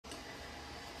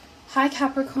Hi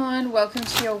Capricorn, welcome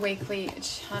to your weekly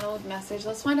channeled message.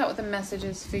 Let's find out what the message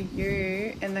is for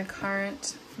you in the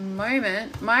current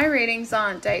moment. My readings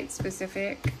aren't date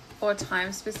specific or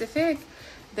time specific.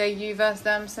 They're you versus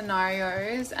them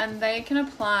scenarios, and they can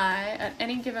apply at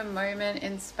any given moment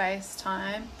in space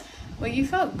time where you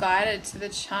felt guided to the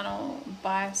channel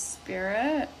by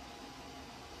spirit.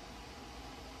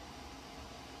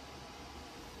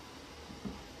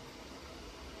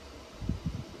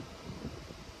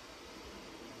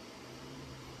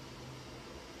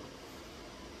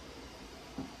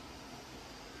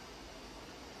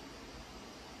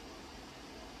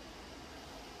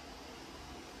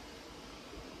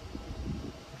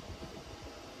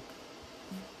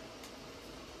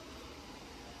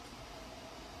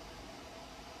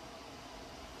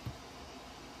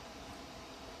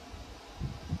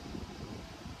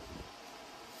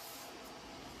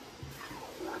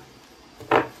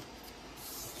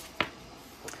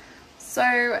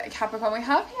 So Capricorn, we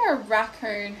have here a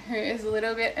raccoon who is a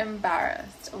little bit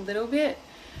embarrassed, a little bit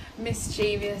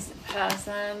mischievous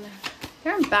person.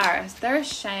 They're embarrassed, they're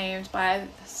ashamed by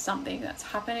something that's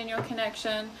happened in your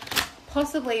connection,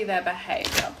 possibly their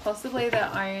behavior, possibly their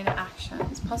own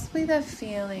actions, possibly their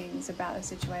feelings about the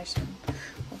situation.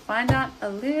 We'll find out a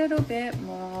little bit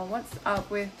more. What's up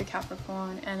with the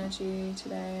Capricorn energy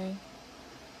today?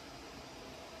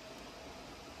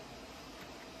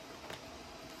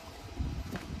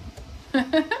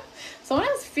 Someone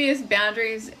has fierce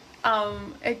boundaries.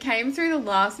 It came through the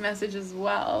last message as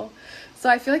well. So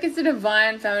I feel like it's a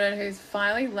divine feminine who's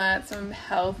finally learnt some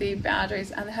healthy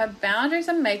boundaries, and her boundaries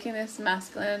are making this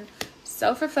masculine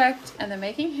self-reflect, and they're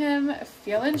making him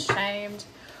feel ashamed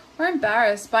or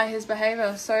embarrassed by his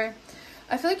behavior. So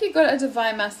I feel like you've got a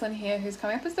divine masculine here who's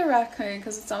coming up as the raccoon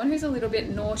because it's someone who's a little bit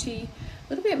naughty, a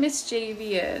little bit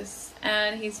mischievous,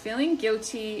 and he's feeling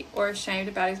guilty or ashamed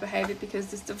about his behavior because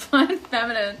this divine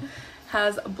feminine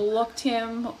has blocked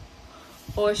him,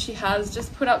 or she has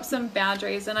just put up some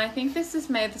boundaries. And I think this has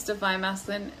made this divine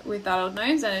masculine with that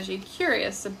unknown's energy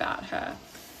curious about her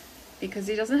because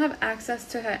he doesn't have access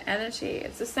to her energy.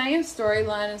 It's the same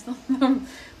storyline as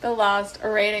the last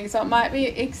reading, so it might be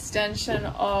an extension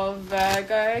of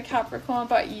Virgo, Capricorn,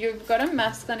 but you've got a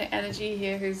masculine energy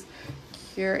here who's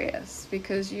curious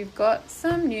because you've got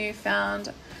some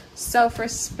newfound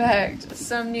self-respect,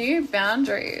 some new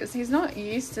boundaries. He's not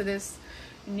used to this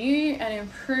new and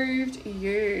improved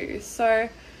you. So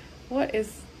what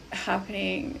is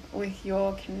happening with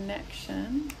your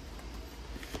connection?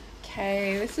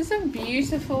 Okay, this is a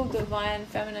beautiful divine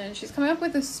feminine. She's coming up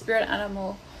with the spirit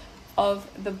animal of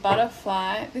the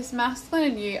butterfly. This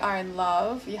masculine and you are in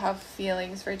love. You have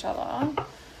feelings for each other.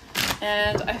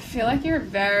 And I feel like you're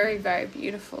very, very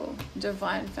beautiful,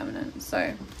 divine feminine.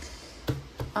 So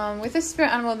with the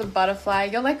spirit animal, the butterfly,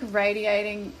 you're like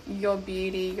radiating your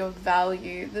beauty, your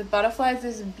value. The butterfly is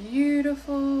this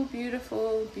beautiful,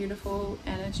 beautiful, beautiful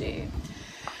energy.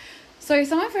 So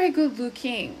someone very good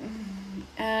looking.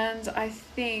 And I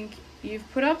think you've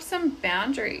put up some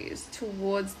boundaries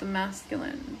towards the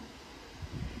masculine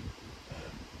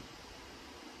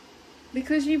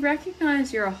because you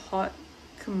recognize you're a hot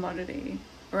commodity,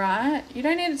 right? You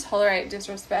don't need to tolerate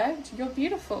disrespect. You're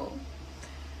beautiful.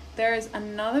 There is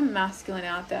another masculine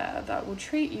out there that will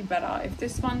treat you better if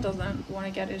this one doesn't want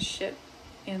to get his shit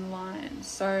in line.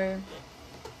 So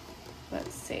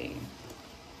let's see.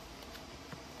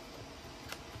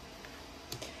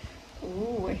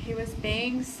 Ooh, he was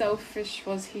being selfish,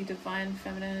 was he, divine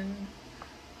feminine?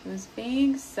 He was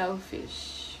being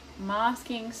selfish,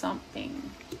 masking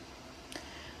something.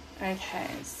 Okay,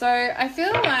 so I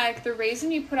feel like the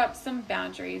reason you put up some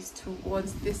boundaries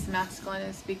towards this masculine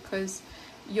is because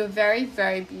you're very,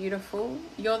 very beautiful.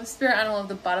 You're the spirit animal of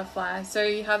the butterfly. So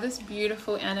you have this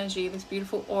beautiful energy, this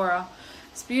beautiful aura,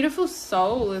 this beautiful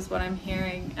soul is what I'm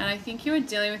hearing. And I think you were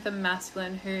dealing with a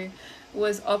masculine who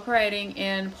was operating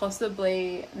in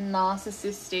possibly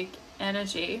narcissistic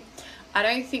energy. I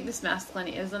don't think this masculine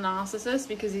is a narcissist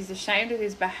because he's ashamed of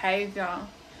his behavior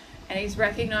and he's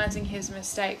recognizing his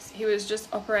mistakes. He was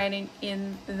just operating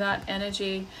in that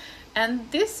energy.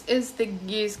 And this is the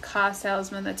used car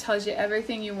salesman that tells you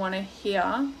everything you want to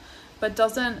hear, but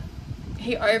doesn't,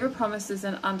 he overpromises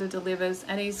and underdelivers,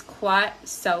 and he's quite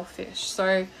selfish.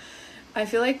 So I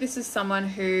feel like this is someone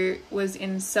who was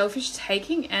in selfish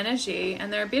taking energy,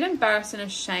 and they're a bit embarrassed and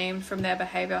ashamed from their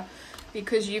behavior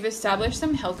because you've established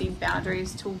some healthy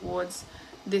boundaries towards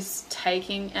this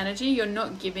taking energy. You're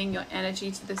not giving your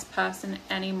energy to this person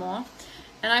anymore.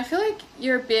 And I feel like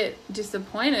you're a bit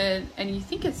disappointed and you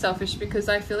think it's selfish because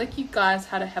I feel like you guys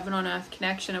had a heaven on earth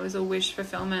connection. It was a wish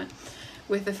fulfillment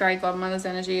with the fairy godmother's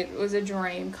energy. It was a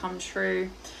dream come true,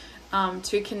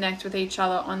 to connect with each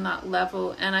other on that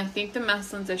level. And I think the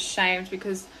masculine's ashamed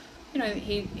because, you know,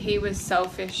 he was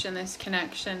selfish in this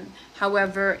connection,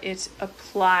 however it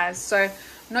applies. So I'm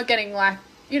not getting, like,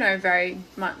 you know, very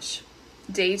much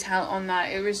detail on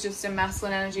that. It was just a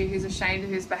masculine energy who's ashamed of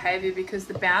his behavior because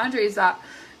the boundaries that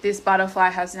this butterfly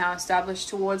has now established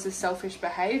towards the selfish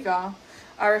behavior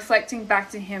are reflecting back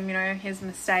to him, you know, his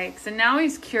mistakes. And now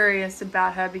he's curious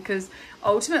about her because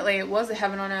ultimately it was a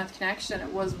heaven on earth connection.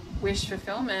 It was wish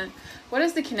fulfillment. What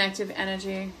is the connective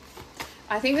energy?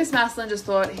 I think this masculine just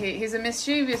thought he's a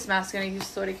mischievous masculine. He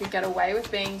just thought he could get away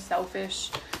with being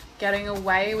selfish, getting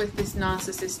away with this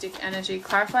narcissistic energy.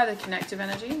 Clarify the connective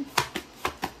energy.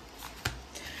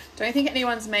 Don't think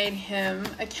anyone's made him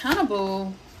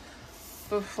accountable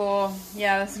before.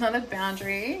 Yeah, that's another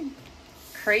boundary.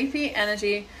 Creepy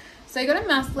energy. So you got a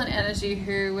masculine energy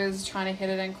who was trying to hit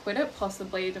it and quit it,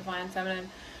 possibly divine feminine.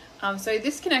 So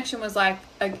this connection was like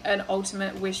an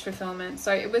ultimate wish fulfillment.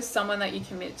 So it was someone that you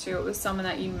commit to. It was someone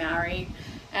that you marry.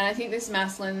 And I think this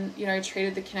masculine, you know,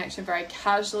 treated the connection very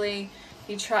casually.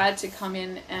 He tried to come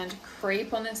in and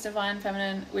creep on this divine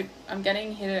feminine. I'm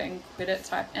getting hit it and quit it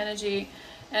type energy.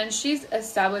 And she's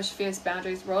established fierce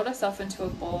boundaries, rolled herself into a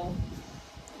ball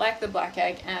like the black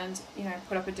egg, and, you know,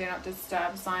 put up a do not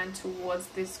disturb sign towards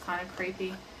this kind of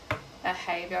creepy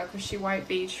behavior because she won't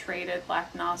be treated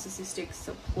like narcissistic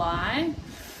supply.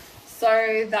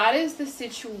 So that is the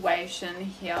situation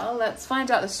here. Let's find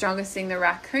out the strongest thing the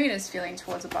raccoon is feeling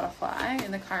towards a butterfly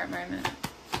in the current moment.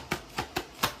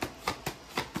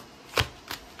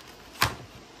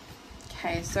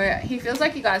 Okay, so he feels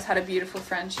like you guys had a beautiful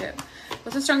friendship.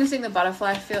 What's the strongest thing the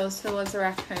butterfly feels towards the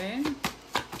raccoon?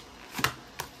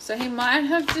 So he might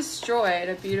have destroyed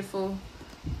a beautiful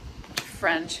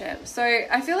friendship. So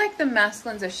I feel like the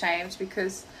masculine's ashamed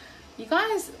because you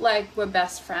guys, like, were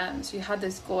best friends. You had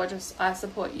this gorgeous I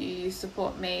support you, you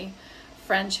support me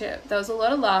friendship. There was a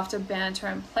lot of laughter, banter,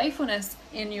 and playfulness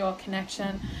in your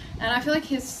connection. And I feel like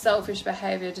his selfish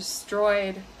behavior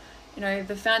destroyed, you know,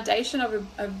 the foundation of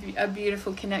a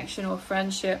beautiful connection or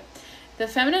friendship. The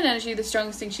feminine energy, the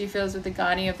strongest thing she feels with the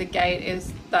guardian of the gate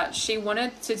is that she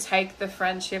wanted to take the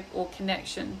friendship or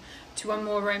connection to a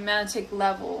more romantic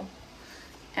level.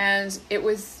 And it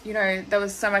was, you know, there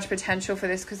was so much potential for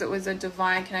this because it was a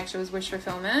divine connection, it was wish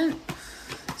fulfillment.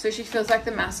 So she feels like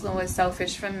the masculine was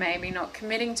selfish for maybe not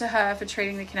committing to her, for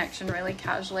treating the connection really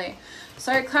casually.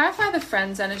 So clarify the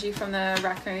friend's energy from the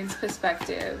raccoon's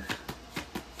perspective.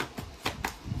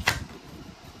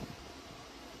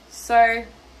 So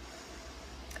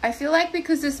I feel like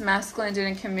because this masculine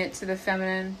didn't commit to the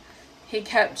feminine, he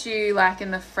kept you, like,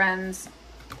 in the friends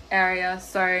area.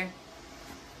 So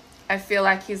I feel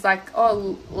like he's like,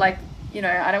 oh, like, you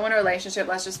know, I don't want a relationship,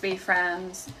 let's just be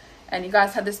friends. And you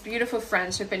guys had this beautiful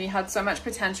friendship and you had so much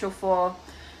potential for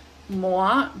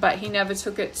more, but he never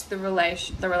took it to the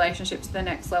relationship to the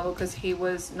next level because he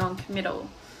was non-committal.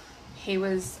 He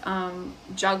was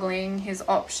juggling his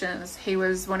options. He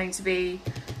was wanting to be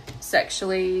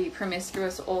sexually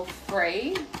promiscuous or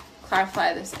free.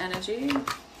 Clarify this energy.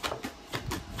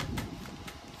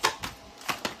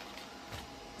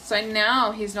 So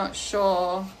now he's not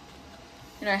sure,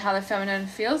 you know, how the feminine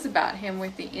feels about him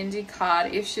with the Indie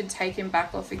card, if she'd take him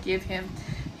back or forgive him.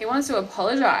 He wants to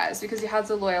apologize because he has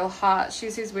a loyal heart.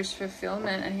 She's his wish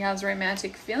fulfillment and he has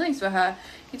romantic feelings for her.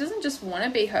 He doesn't just want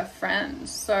to be her friend.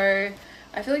 So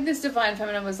I feel like this divine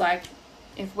feminine was like,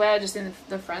 if we're just in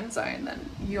the friend zone, then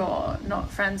you're not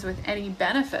friends with any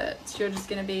benefits. You're just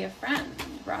going to be a friend,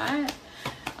 right?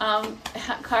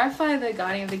 Clarify the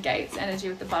guardian of the gates energy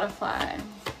with the butterfly.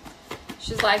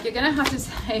 She's like, you're going to have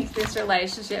to take this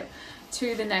relationship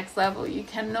to the next level. You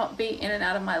cannot be in and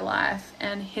out of my life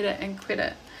and hit it and quit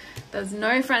it. There's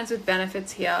no friends with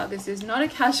benefits here. This is not a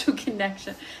casual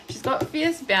connection. She's got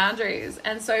fierce boundaries.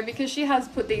 And so because she has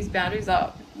put these boundaries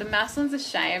up, the masculine's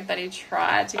ashamed that he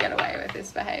tried to get away with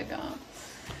this behavior.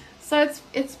 So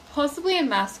it's possibly a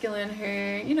masculine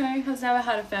who, you know, has never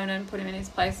had a feminine put him in his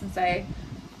place and say,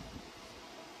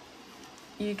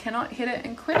 you cannot hit it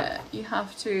and quit it. You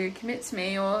have to commit to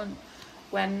me, or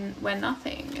when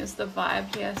nothing is the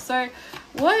vibe here. So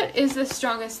what is the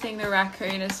strongest thing the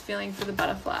raccoon is feeling for the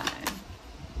butterfly?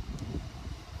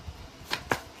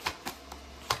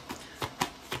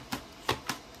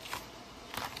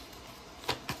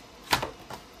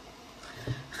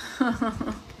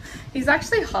 He's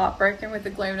actually heartbroken with the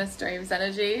Luminous Dreams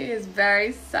energy. He's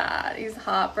very sad. He's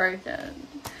heartbroken.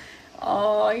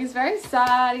 Oh, he's very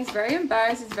sad. He's very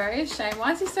embarrassed. He's very ashamed.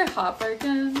 Why is he so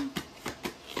heartbroken?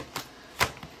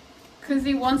 because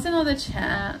he wants another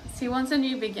chance. He wants a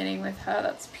new beginning with her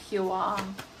that's pure.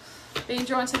 Being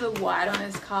drawn to the white on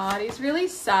his card. He's really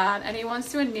sad and he wants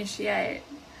to initiate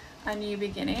a new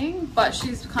beginning, but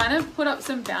she's kind of put up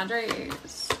some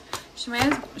boundaries. She may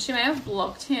have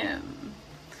blocked him.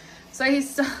 So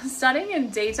he's studying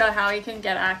in detail how he can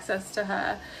get access to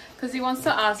her, because he wants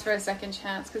to ask for a second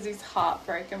chance because he's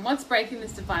heartbroken. What's breaking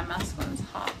this divine masculine's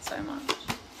heart so much?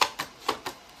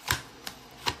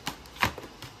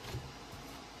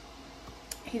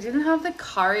 He didn't have the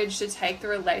courage to take the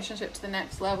relationship to the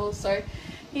next level, so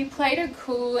he played it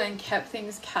cool and kept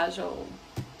things casual.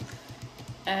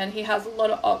 And he has a lot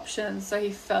of options, so he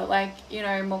felt like, you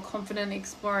know, more confident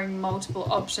exploring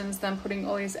multiple options than putting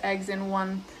all his eggs in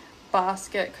one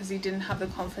basket because he didn't have the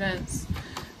confidence.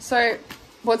 So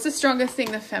what's the strongest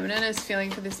thing the feminine is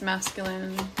feeling for this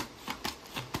masculine?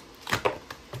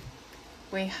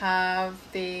 We have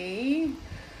the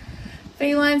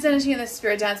Felines energy and the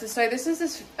spirit dances. So this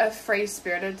is a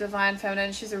free-spirited divine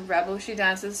feminine. She's a rebel. She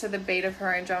dances to the beat of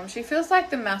her own drum. She feels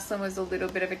like the masculine was a little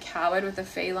bit of a coward with the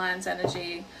felines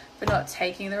energy for not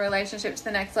taking the relationship to the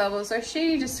next level. So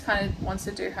she just kind of wants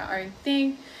to do her own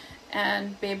thing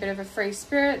and be a bit of a free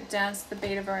spirit, dance to the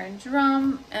beat of her own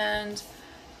drum, and,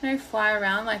 you know, fly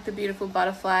around like the beautiful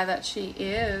butterfly that she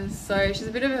is. So she's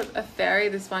a bit of a fairy,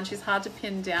 this one. She's hard to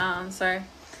pin down. So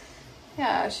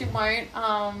yeah, she won't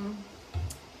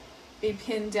be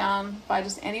pinned down by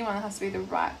just anyone. It has to be the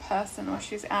right person or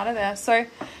she's out of there. So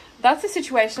that's the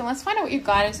situation. Let's find out what your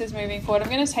guidance is moving forward. I'm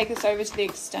going to take this over to the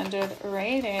extended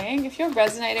reading. If you're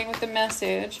resonating with the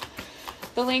message,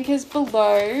 the link is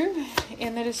below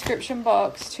in the description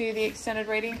box to the extended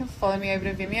reading. You can follow me over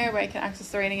to Vimeo where you can access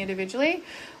the reading individually,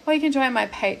 or you can join my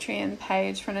Patreon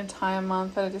page for an entire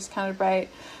month at a discounted rate.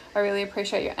 I really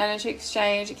appreciate your energy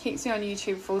exchange. It keeps me on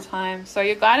YouTube full time. So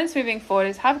your guidance moving forward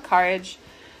is have courage.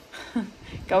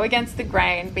 Go against the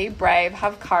grain, be brave,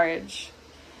 have courage.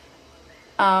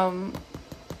 Yeah,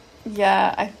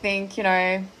 I think, you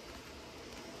know,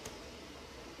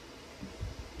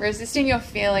 resisting your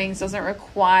feelings doesn't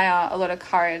require a lot of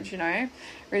courage, you know.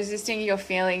 Resisting your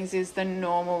feelings is the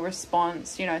normal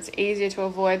response. You know, it's easier to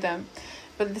avoid them.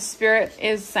 But the spirit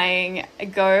is saying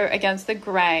go against the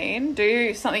grain,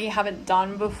 do something you haven't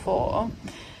done before,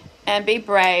 and be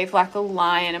brave like a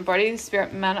lion. Embody the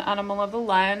spirit man animal of the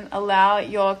lion. Allow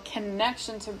your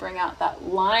connection to bring out that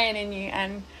lion in you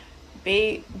and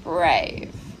be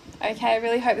brave. Okay, I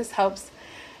really hope this helps.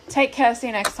 Take care. See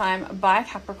you next time. Bye,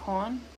 Capricorn.